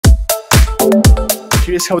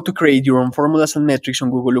Here's how to create your own formulas and metrics on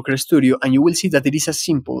Google Looker Studio, and you will see that it is as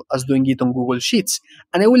simple as doing it on Google Sheets.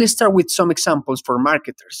 And I will start with some examples for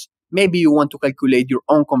marketers. Maybe you want to calculate your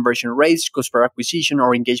own conversion rates, cost per acquisition,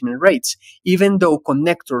 or engagement rates. Even though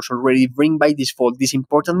connectors already bring by default these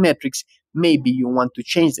important metrics, maybe you want to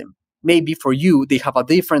change them. Maybe for you, they have a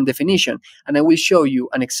different definition, and I will show you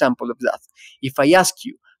an example of that. If I ask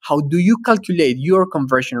you, how do you calculate your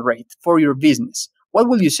conversion rate for your business? What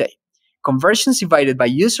will you say? Conversions divided by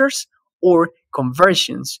users or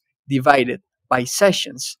conversions divided by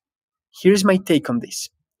sessions? Here's my take on this.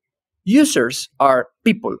 Users are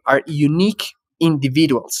people, are unique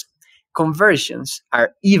individuals. Conversions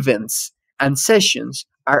are events and sessions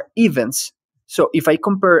are events. So if I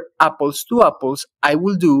compare apples to apples, I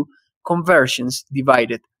will do conversions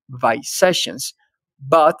divided by sessions.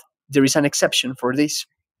 But there is an exception for this.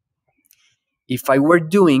 If I were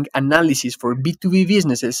doing analysis for B2B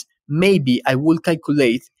businesses, maybe I will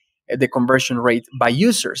calculate the conversion rate by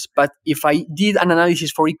users. But if I did an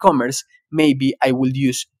analysis for e-commerce, maybe I will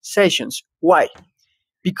use sessions. Why?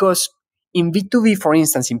 Because in B2B, for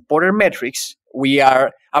instance, in Porter Metrics, we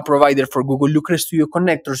are a provider for Google Looker Studio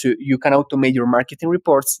connectors, so you can automate your marketing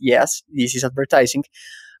reports. Yes, this is advertising.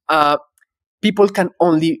 People can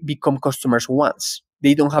only become customers once.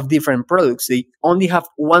 They don't have different products. They only have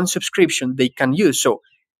one subscription they can use. So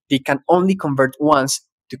they can only convert once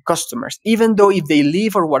to customers. Even though if they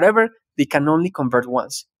leave or whatever, they can only convert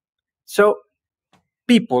once. So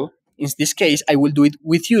people, in this case, I will do it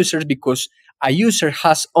with users because a user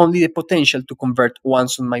has only the potential to convert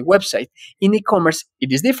once on my website. In e-commerce,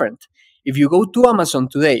 it is different. If you go to Amazon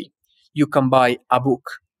today, you can buy a book.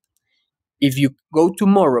 If you go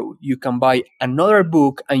tomorrow, you can buy another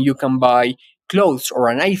book and you can buy clothes or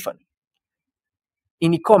an iPhone.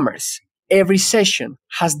 In e-commerce, every session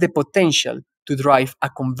has the potential to drive a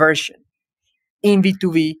conversion. In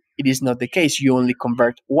B2B, it is not the case. You only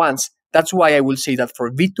convert once. That's why I will say that for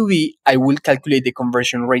B2B, I will calculate the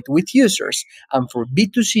conversion rate with users. And for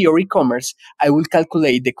B2C or e-commerce, I will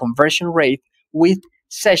calculate the conversion rate with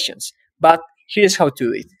sessions. But here's how to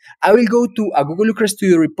do it. I will go to a Google Looker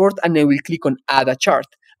Studio report and I will click on Add a Chart.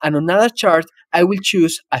 And on Add a Chart, I will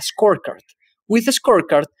choose a scorecard. With a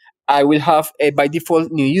scorecard, I will have by default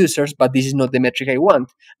new users, but this is not the metric I want.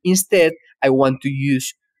 Instead, I want to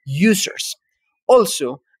use users.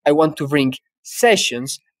 Also, I want to bring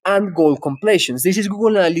sessions and goal completions. This is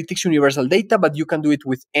Google Analytics Universal Data, but you can do it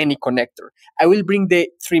with any connector. I will bring the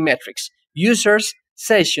three metrics: users,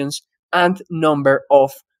 sessions, and number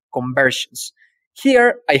of conversions.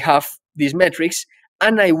 Here I have these metrics,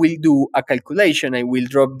 and I will do a calculation. I will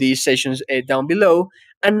drop these sessions down below,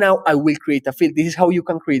 and now I will create a field. This is how you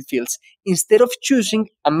can create fields. Instead of choosing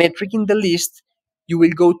a metric in the list, you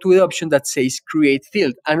will go to the option that says Create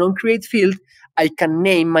Field. And on Create Field, I can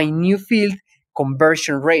name my new field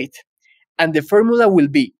Conversion Rate. And the formula will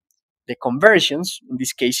be the conversions, in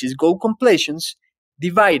this case is goal completions,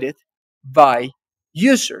 divided by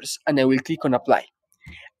users. And I will click on Apply.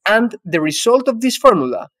 And the result of this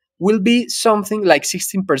formula will be something like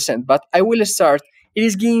 16%. But I will start, it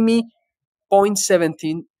is giving me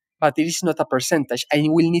 0.17, but it is not a percentage. I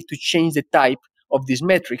will need to change the type of this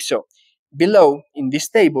metric. So below in this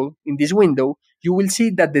table, in this window, you will see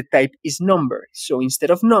that the type is number. So instead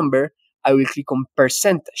of number, I will click on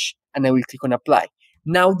percentage and I will click on apply.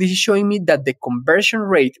 Now this is showing me that the conversion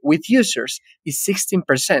rate with users is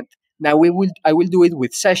 16%. Now I will do it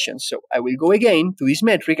with sessions. So I will go again to this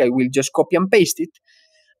metric. I will just copy and paste it.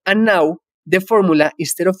 And now the formula,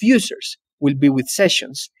 instead of users, will be with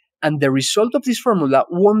sessions. And the result of this formula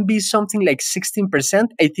won't be something like 16%.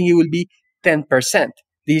 I think it will be 10%.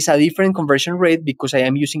 This is a different conversion rate because I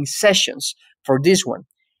am using sessions for this one.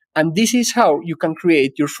 And this is how you can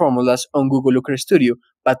create your formulas on Google Looker Studio.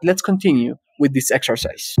 But let's continue with this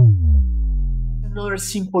exercise. Another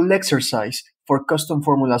simple exercise for custom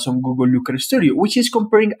formulas on Google Looker Studio, which is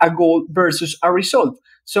comparing a goal versus a result.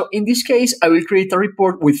 So in this case, I will create a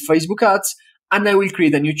report with Facebook ads and I will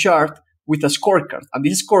create a new chart with a scorecard. And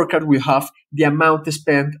this scorecard will have the amount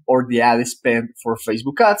spent or the ad spent for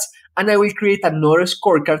Facebook ads. And I will create another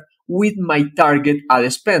scorecard with my target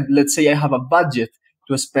ad spend. Let's say I have a budget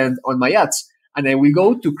to spend on my ads. And I will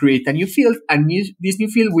go to create a new field, and this new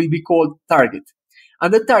field will be called target.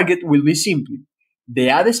 And the target will be simply the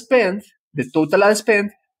ad spend, the total ad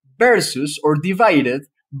spend, versus or divided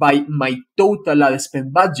by my total ad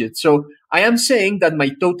spend budget. So I am saying that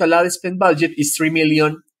my total ad spend budget is $3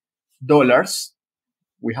 million.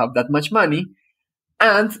 We have that much money.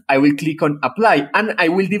 And I will click on apply and I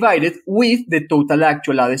will divide it with the total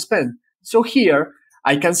actual ad spend. So here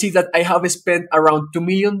I can see that I have spent around $2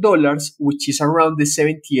 million, which is around the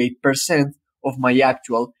 78% of my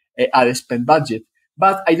actual ad spend budget.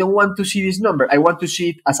 But I don't want to see this number. I want to see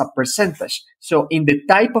it as a percentage. So in the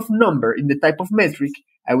type of number, in the type of metric,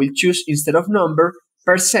 I will choose instead of number,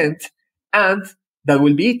 percent, and that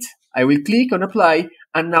will be it. I will click on apply,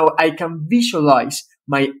 and now I can visualize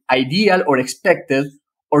my ideal or expected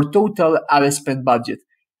or total ad spend budget.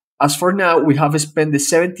 As for now, we have spent the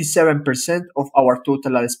 77% of our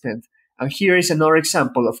total ad spend. And here is another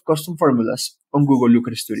example of custom formulas on Google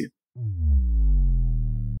Looker Studio.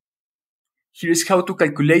 Here is how to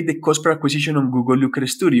calculate the cost per acquisition on Google Looker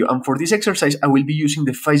Studio. And for this exercise, I will be using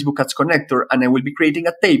the Facebook Ads connector, and I will be creating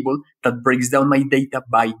a table that breaks down my data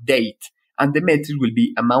by date. And the metric will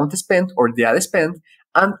be amount spent or the ad spent,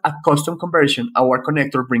 and a custom conversion. Our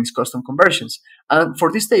connector brings custom conversions. And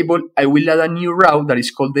for this table, I will add a new row that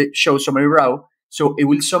is called the show summary row. So it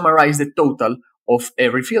will summarize the total of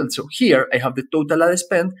every field. So here I have the total ad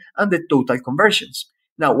spend and the total conversions.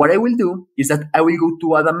 Now, what I will do is that I will go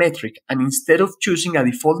to add a metric, and instead of choosing a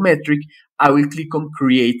default metric, I will click on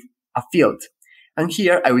create a field. And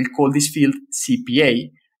here I will call this field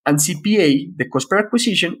CPA. And CPA, the cost per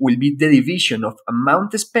acquisition, will be the division of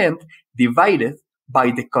amount spent divided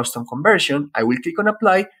by the custom conversion. I will click on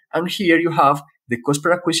apply, and here you have the cost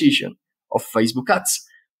per acquisition of Facebook ads.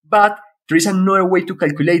 But there is another way to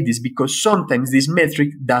calculate this, because sometimes this metric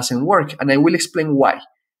doesn't work, and I will explain why.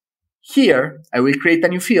 Here, I will create a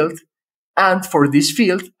new field, and for this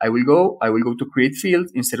field, I will go to create field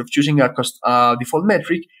instead of choosing a default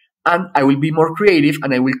metric, and I will be more creative,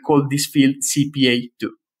 and I will call this field CPA2.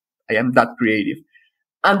 I am that creative.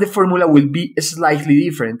 And the formula will be slightly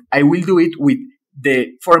different. I will do it with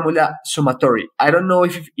the formula summatory. I don't know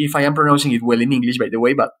if I am pronouncing it well in English, by the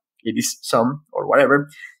way, but it is sum or whatever.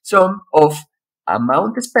 Sum of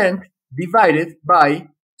amount spent divided by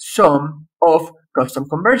sum of custom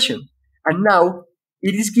conversion. And now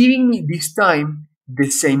it is giving me this time the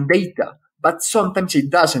same data, but sometimes it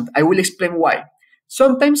doesn't. I will explain why.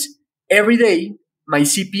 Sometimes every day my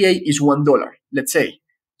CPA is $1, let's say.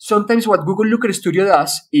 Sometimes what Google Looker Studio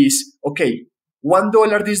does is, okay,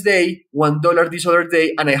 $1 this day, $1 this other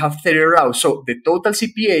day, and I have 30 rows. So the total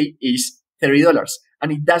CPA is $30,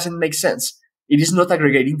 and it doesn't make sense. It is not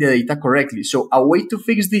aggregating the data correctly. So a way to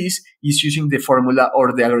fix this is using the formula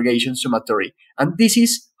or the aggregation summatory. And this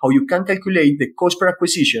is how you can calculate the cost per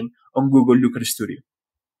acquisition on Google Looker Studio.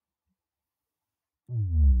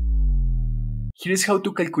 Here is how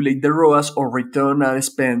to calculate the ROAS or return on ad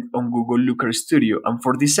spend on Google Looker Studio. And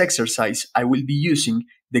for this exercise, I will be using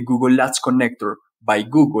the Google Ads connector by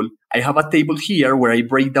Google. I have a table here where I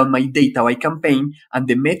break down my data by campaign, and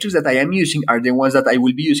the metrics that I am using are the ones that I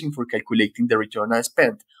will be using for calculating the return on ad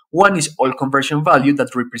spend. One is all conversion value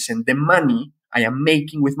that represent the money I am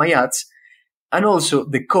making with my ads, and also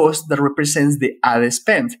the cost that represents the ad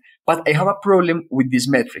spend. But I have a problem with these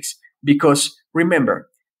metrics because remember,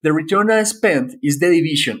 the return on ad spend is the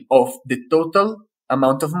division of the total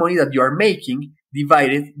amount of money that you are making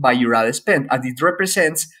divided by your ad spend, and it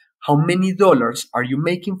represents how many dollars are you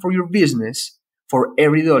making for your business for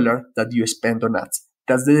every dollar that you spend on ads.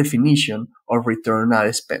 That's the definition of return on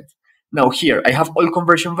ad spend. Now here, I have all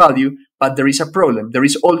conversion value, but there is a problem. There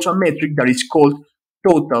is also a metric that is called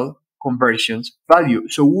total conversions value.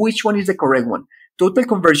 So which one is the correct one? Total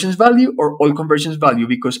conversions value or all conversions value?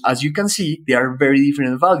 Because as you can see, they are very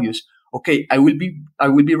different values. Okay, I will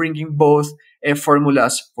be bringing both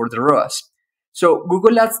formulas for the ROAS. So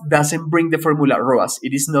Google Ads doesn't bring the formula ROAS.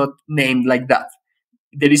 It is not named like that.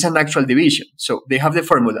 There is an actual division. So they have the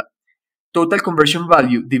formula total conversion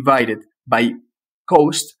value divided by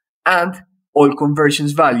cost and all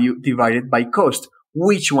conversions value divided by cost.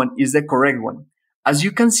 Which one is the correct one? As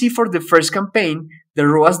you can see, for the first campaign, the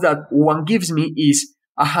ROAS that one gives me is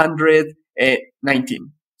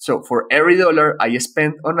 119. So for every dollar I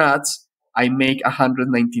spend on ads, I make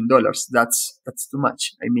 $119. That's too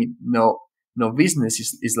much. I mean, no business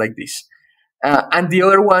is like this. And the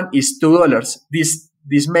other one is $2.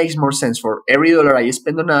 This makes more sense. For every dollar I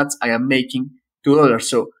spend on ads, I am making $2.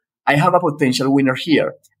 So I have a potential winner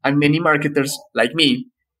here. And many marketers like me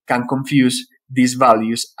can confuse these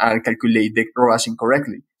values and calculate the ROAS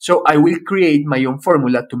incorrectly. So I will create my own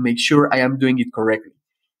formula to make sure I am doing it correctly.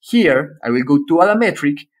 Here, I will go to add a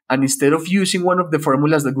metric, and instead of using one of the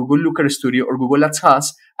formulas that Google Looker Studio or Google Ads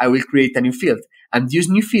has, I will create a new field. And this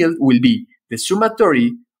new field will be the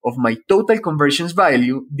summatory of my total conversions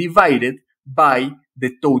value divided by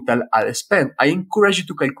the total ad spend. I encourage you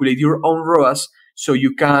to calculate your own ROAS so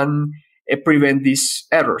you can prevent these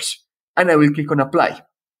errors. And I will click on apply.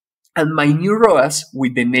 And my new ROAS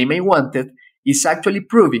with the name I wanted It's actually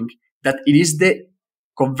proving that it is the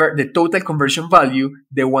total conversion value,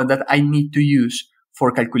 the one that I need to use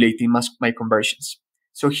for calculating my conversions.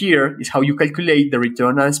 So here is how you calculate the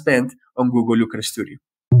return on spend on Google Looker Studio.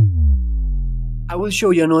 I will show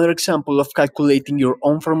you another example of calculating your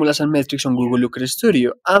own formulas and metrics on Google Looker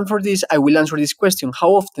Studio. And for this, I will answer this question: how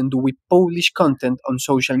often do we publish content on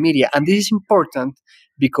social media? And this is important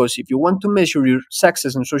because if you want to measure your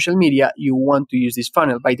success on social media, you want to use this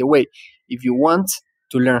funnel. By the way, if you want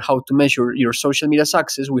to learn how to measure your social media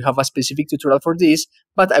success, we have a specific tutorial for this,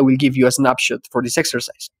 but I will give you a snapshot for this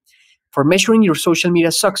exercise. For measuring your social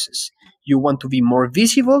media success, you want to be more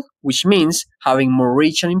visible, which means having more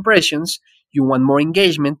reach and impressions. You want more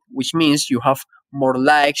engagement, which means you have more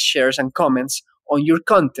likes, shares, and comments on your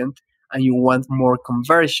content, and you want more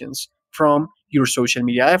conversions from your social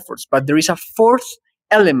media efforts. But there is a fourth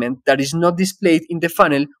element that is not displayed in the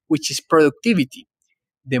funnel, which is productivity.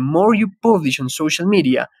 The more you publish on social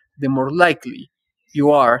media, the more likely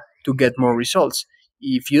you are to get more results.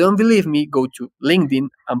 If you don't believe me, go to LinkedIn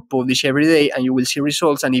and publish every day and you will see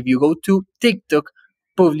results. And if you go to TikTok,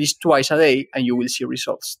 publish twice a day and you will see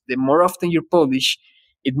results. The more often you publish,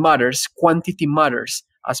 it matters. Quantity matters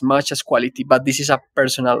as much as quality, but this is a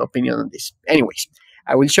personal opinion on this. Anyways,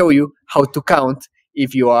 I will show you how to count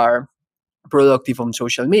if you are productive on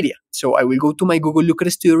social media. So I will go to my Google Looker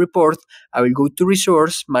Studio report, I will go to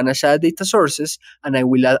resource, manage add data sources, and I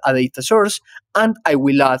will add a data source, and I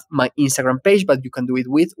will add my Instagram page, but you can do it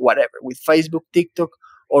with whatever, with Facebook, TikTok,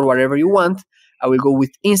 or whatever you want. I will go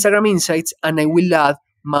with Instagram Insights, and I will add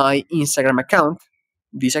my Instagram account,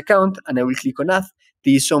 this account, and I will click on add.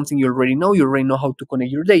 This is something you already know. You already know how to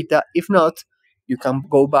connect your data. If not, you can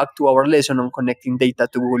go back to our lesson on connecting data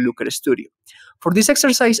to Google Looker Studio. For this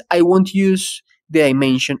exercise, I won't use the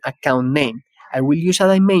dimension account name. I will use a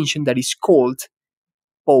dimension that is called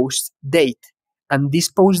post date. And this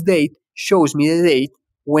post date shows me the date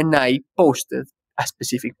when I posted a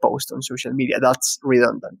specific post on social media. That's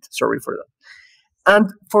redundant. Sorry for that.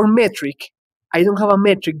 And for metric, I don't have a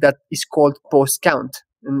metric that is called post count.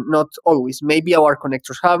 Not always. Maybe our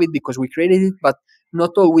connectors have it because we created it, but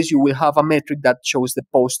not always you will have a metric that shows the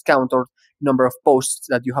post count or number of posts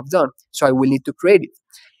that you have done. So I will need to create it.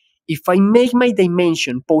 If I make my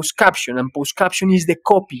dimension post caption, and post caption is the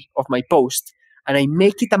copy of my post, and I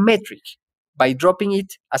make it a metric by dropping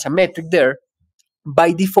it as a metric there,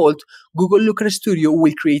 by default, Google Looker Studio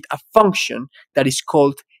will create a function that is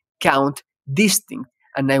called count distinct,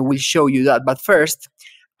 and I will show you that. But first,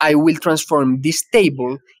 I will transform this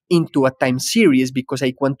table into a time series because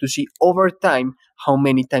I want to see over time how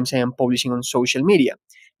many times I am publishing on social media.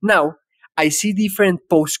 Now, I see different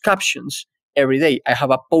post captions every day. I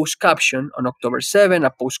have a post caption on October 7, a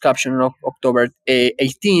post caption on October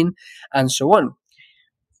 18, and so on.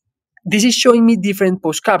 This is showing me different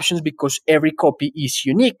post captions because every copy is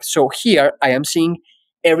unique. So here I am seeing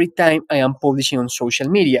every time I am publishing on social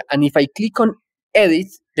media. And if I click on edit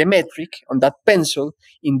the metric on that pencil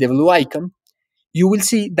in the blue icon, you will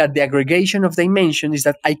see that the aggregation of dimensions is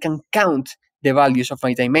that I can count the values of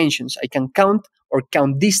my dimensions. I can count or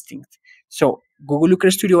count distinct. So Google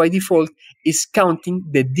Looker Studio by default is counting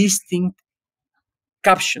the distinct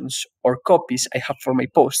captions or copies I have for my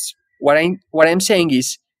posts. What I'm saying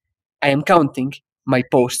is I am counting my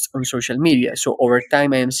posts on social media. So over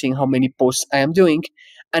time, I am seeing how many posts I am doing.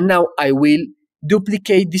 And now I will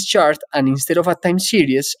duplicate this chart. And instead of a time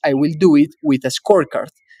series, I will do it with a scorecard.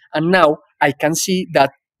 And now I can see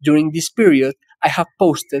that during this period, I have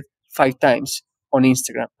posted 5 times on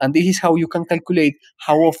Instagram. And this is how you can calculate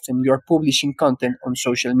how often you are publishing content on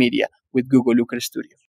social media with Google Looker Studio.